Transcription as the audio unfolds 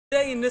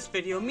Today in this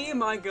video, me and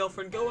my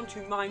girlfriend go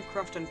onto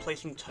Minecraft and play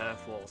some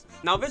Turf Wars.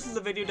 Now this is a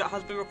video that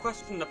has been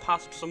requested in the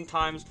past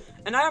sometimes,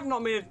 and I have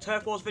not made a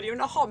Turf Wars video in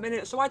a hot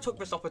minute, so I took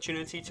this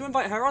opportunity to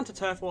invite her onto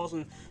Turf Wars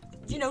and,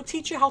 you know,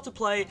 teach her how to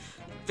play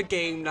the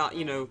game that,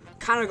 you know,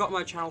 kind of got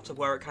my channel to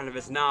where it kind of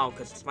is now,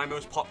 because it's my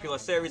most popular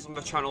series on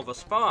the channel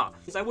thus far.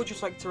 I would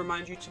just like to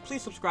remind you to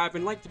please subscribe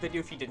and like the video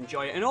if you did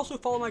enjoy it, and also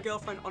follow my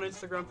girlfriend on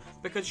Instagram,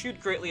 because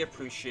she'd greatly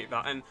appreciate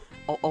that, and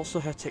also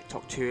her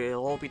TikTok too.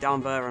 It'll all be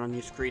down there and on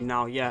your screen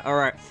now. Yeah,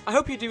 alright. I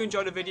hope you do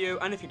enjoy the video,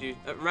 and if you do,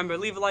 remember,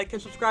 leave a like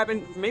and subscribe,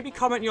 and maybe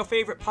comment your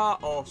favourite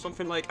part, or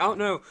something like, I don't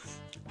know,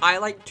 I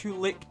like to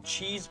lick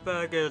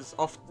cheeseburgers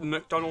off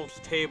McDonald's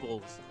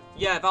tables.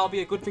 Yeah, that'll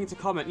be a good thing to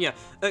comment. Yeah,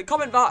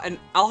 comment that and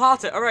I'll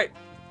heart it. Alright,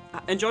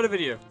 enjoy the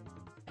video.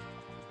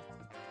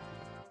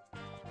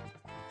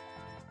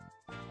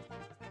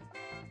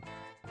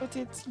 But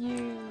it's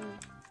you.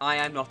 I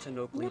am not an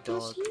ugly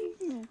dog.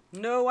 You.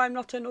 No, I'm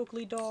not an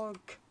ugly dog.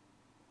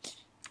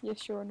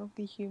 Yes, you're an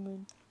ugly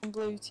human. On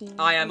blue team.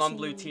 I am on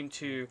blue team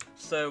too.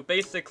 So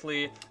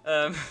basically,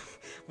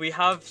 we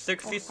have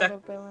 60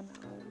 seconds.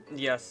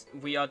 Yes,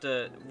 we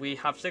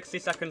have 60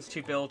 seconds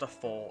to build a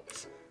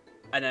fort,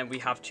 and then we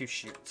have to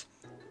shoot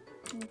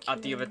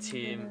at the other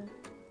team.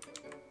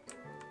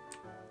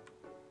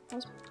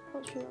 Let's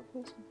shoot that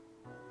person.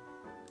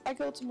 I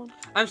killed someone.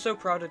 I'm so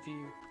proud of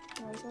you.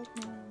 Why is that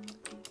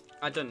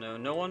I don't know.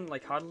 No one,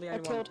 like hardly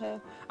anyone. I killed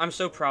her. I'm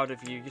so proud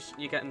of you.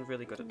 You're getting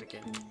really good at the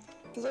game.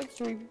 There's like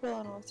 3 people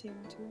on our team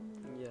too.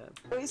 Yeah.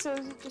 Wait, so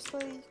is it just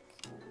like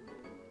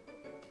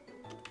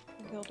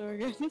I killed her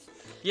again?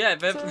 Yeah,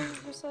 so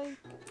it's just like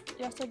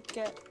you have to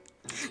get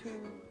to.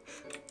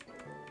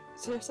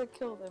 So you have to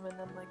kill them and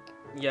then like.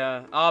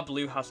 Yeah, our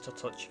blue has to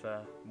touch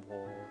their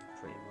wall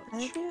pretty much. I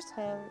think they just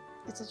her.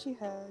 It's actually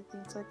her. I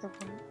think it's like the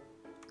one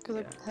because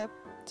like her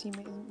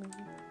teammate isn't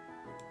moving.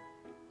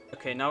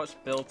 Okay, now it's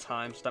build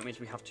time, so that means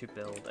we have to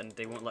build, and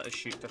they won't let us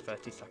shoot for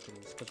 30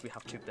 seconds because we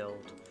have to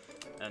build.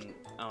 And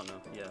I don't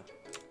know, yeah.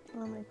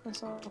 I'll make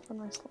myself a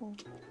nice little.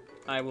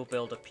 I will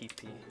build a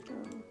PP.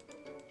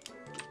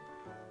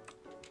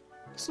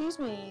 Excuse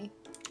me.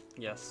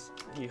 Yes,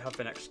 you have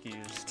been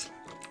excused.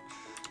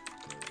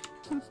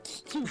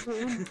 You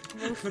ruined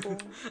my form.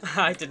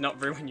 I did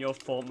not ruin your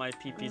form. My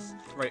PP's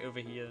right over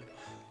here.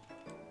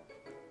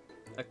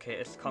 Okay,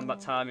 it's combat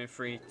time in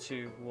 3,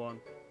 2, 1.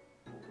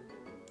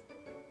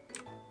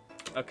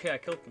 Okay, I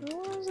killed them.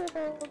 I was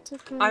about to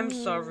kill I'm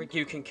you. sorry,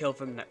 you can kill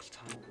them next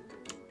time.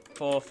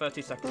 For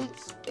 30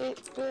 seconds.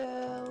 It's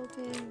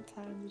building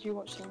time. Did you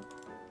watch that?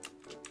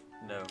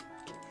 No.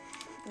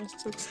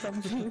 It's like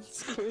stamping and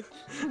squid.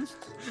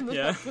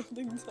 Yeah.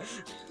 Building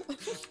time.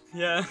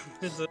 Yeah,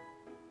 is it?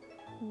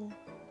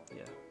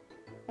 Yeah.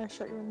 I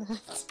shot you in the head.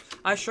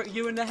 I shot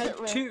you in the head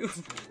too.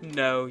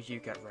 No, you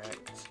get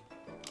wrecked.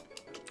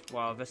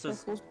 Wow, this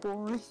is. Turf was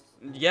boring.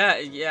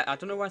 Yeah, I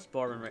don't know why it's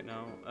boring right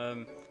now.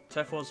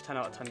 Turf Wars 10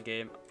 out of 10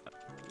 game.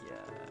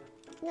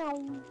 Yeah.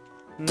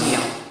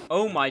 Meow.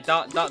 Oh my,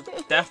 that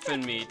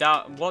deafened me.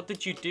 What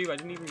did you do? I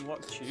didn't even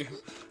watch you.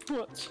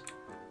 What?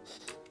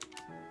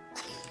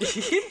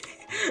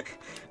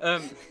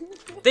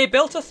 They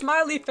built a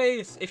smiley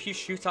face. If you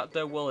shoot at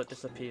the wall, it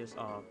disappears.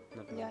 Oh,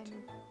 never Yeah, I mind. know.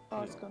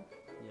 Oh, it's gone.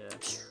 Yeah.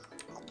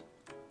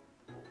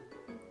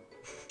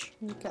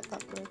 You get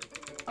that bird.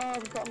 Oh,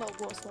 we've got a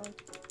little water slide.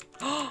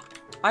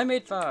 I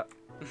made that.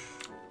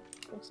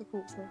 What's the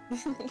cool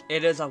thing?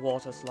 It is a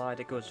water slide.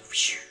 It goes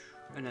whoosh,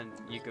 and then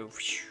you go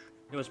whoosh.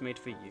 It was made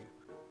for you.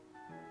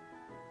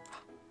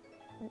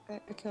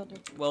 I killed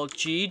him. Well,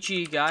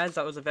 GG guys,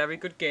 that was a very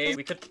good game.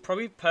 We could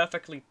probably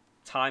perfectly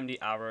time the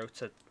arrow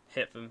to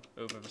hit them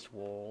over this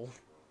wall.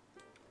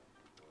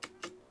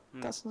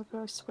 That's like a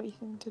very sweaty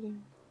thing to do.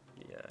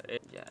 Yeah.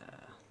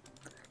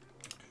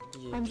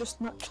 I'm just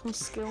naturally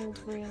skilled,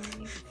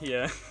 really.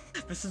 Yeah.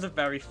 This is a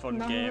very fun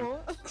game.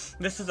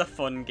 This is a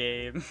fun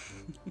game.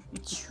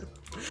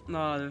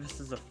 No, this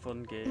is a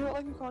fun game. You know,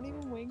 like you can't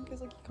even win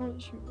because like you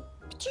can't shoot.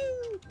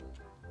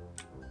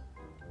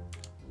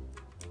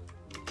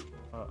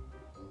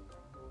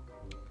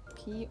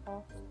 Pee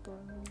off, bro.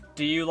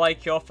 Do you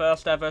like your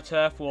first ever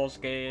Turf Wars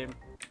game?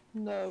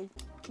 No.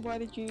 Why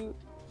did you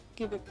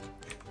give it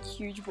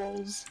huge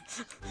balls?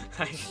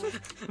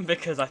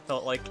 Because I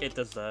felt like it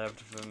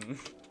deserved them.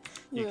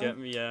 You get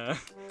me, yeah.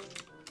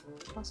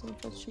 That's not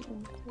good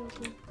shooting.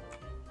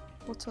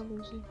 What a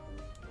loser.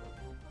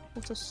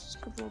 What a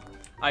scrub.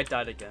 I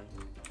died again.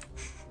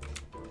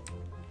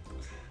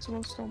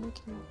 Someone stole my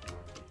kill.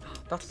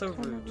 That's so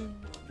rude.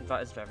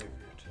 That is very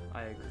rude.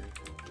 I agree.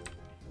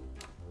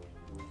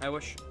 I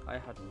wish I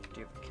had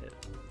the other kit,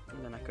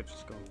 and then I could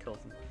just go and kill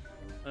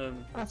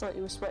them. I thought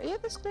you were sweaty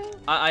at this game.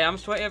 I am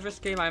sweaty at this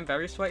game. I am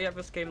very sweaty at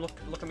this game. Look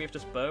at me with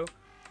this bow.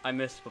 I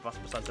missed, but that's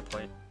besides the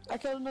point. I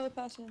killed another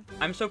person.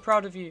 I'm so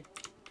proud of you.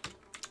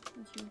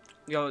 Thank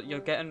you. You're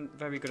getting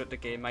very good at the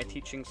game. My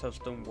teachings has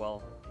done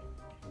well.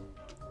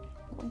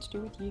 What to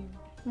do with you?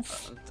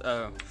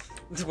 Oh,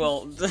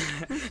 well,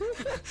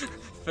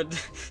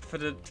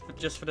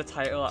 just for the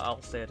title,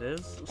 I'll say it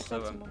is.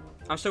 So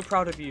I'm so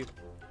proud of you.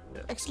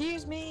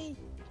 Excuse me.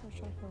 was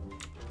trying to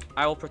help.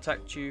 I will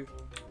protect you.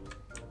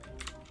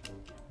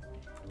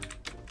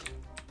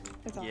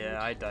 I died.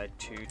 Yeah, I died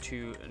too.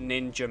 To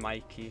Ninja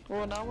Mikey.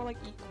 Well, now we're like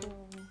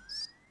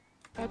equals.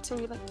 I'd say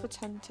we like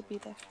pretend to be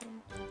their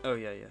friend. Oh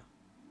yeah, yeah.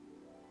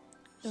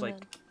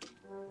 And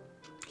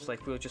It's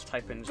like we'll just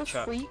type in the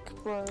chat.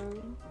 freak, bro.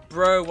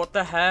 Bro, what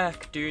the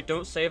heck, dude?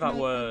 Don't say that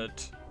word.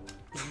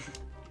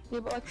 Yeah,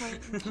 but like my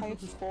entire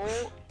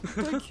thought,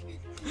 like,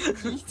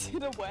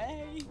 yeeted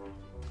away.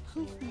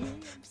 I'm really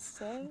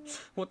upset.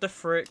 What the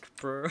frick,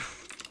 bro?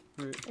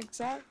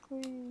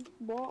 Exactly.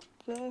 What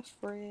the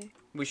frick?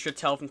 We should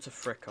tell them to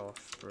frick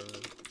off, bro.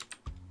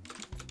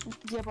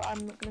 Yeah, but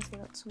I'm not gonna say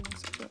that to someone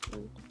so that's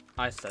rude.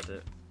 I said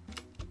it.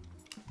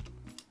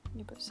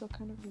 Yeah, but it's still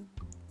kind of rude.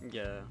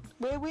 Yeah.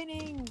 We're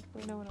winning!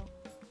 Wait, no, we're not.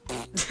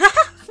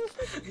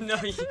 No,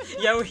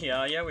 yeah we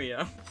are, yeah we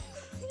are.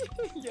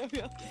 Yeah,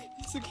 yeah.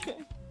 It's okay.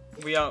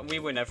 We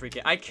win every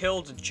game. I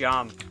killed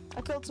Jam.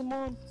 I killed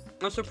someone.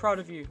 I'm so proud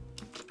of you.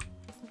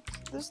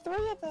 There's 3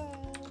 of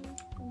them.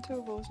 And 2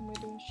 of us, and we're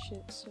doing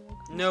shit, so...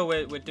 No,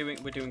 we're doing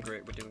great. We're doing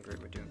great.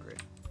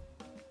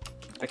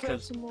 I killed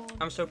Because someone.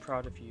 I'm so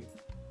proud of you.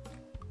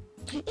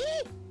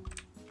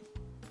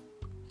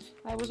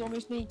 I was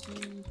almost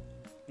naked.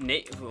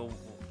 Well,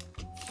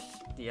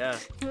 yeah.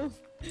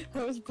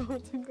 I was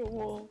building a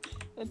wall,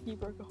 and he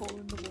broke a hole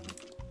in the wall.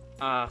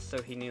 Ah,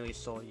 so he nearly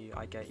saw you.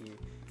 I get you.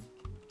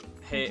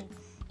 Hey,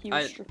 He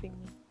was stripping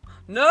me.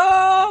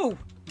 no!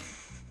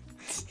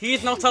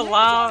 He's not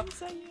allowed.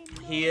 Yes, I'm saying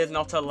no. He is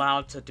not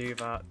allowed to do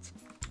that.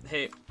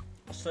 Hey,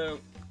 so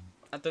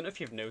I don't know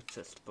if you've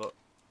noticed, but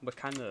we're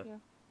kind of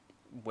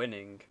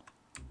winning.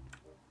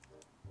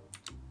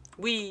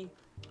 Woo!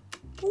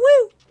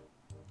 Woo!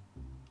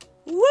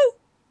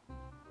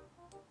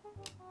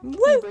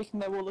 You're breaking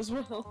their wall as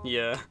well.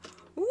 Yeah.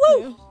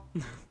 Woo!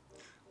 Yeah.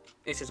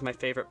 This is my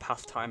favorite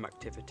pastime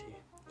activity,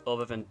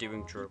 other than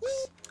doing drugs.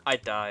 I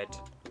died.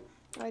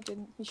 I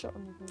didn't. He shot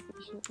on me, but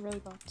he shot really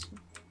bad too.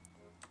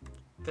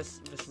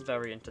 This is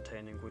very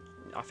entertaining.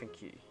 I think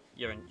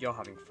you're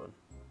having fun.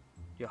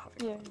 You're having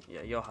fun.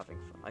 Yeah, you're having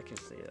fun. I can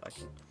see it. I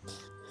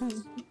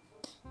can.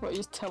 What,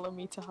 you're telling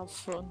me to have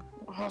fun?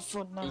 Have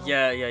fun now.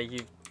 Yeah,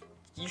 you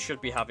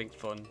should be having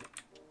fun.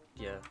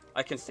 Yeah,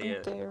 I can see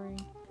it. Daring.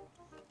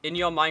 In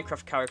your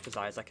Minecraft character's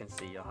eyes, I can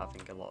see you're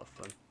having a lot of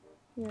fun.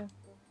 Yeah.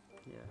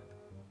 Yeah.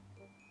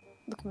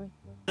 Look at me.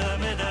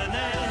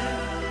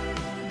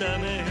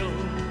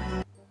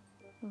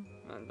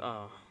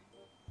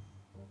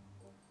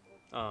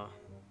 And,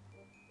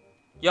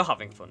 you're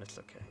having fun, it's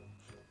okay.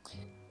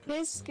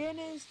 His skin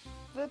is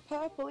the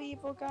purple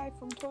evil guy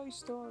from Toy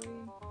Story.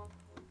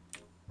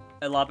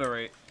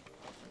 Elaborate.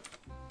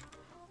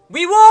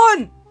 We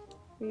won!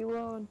 We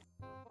won.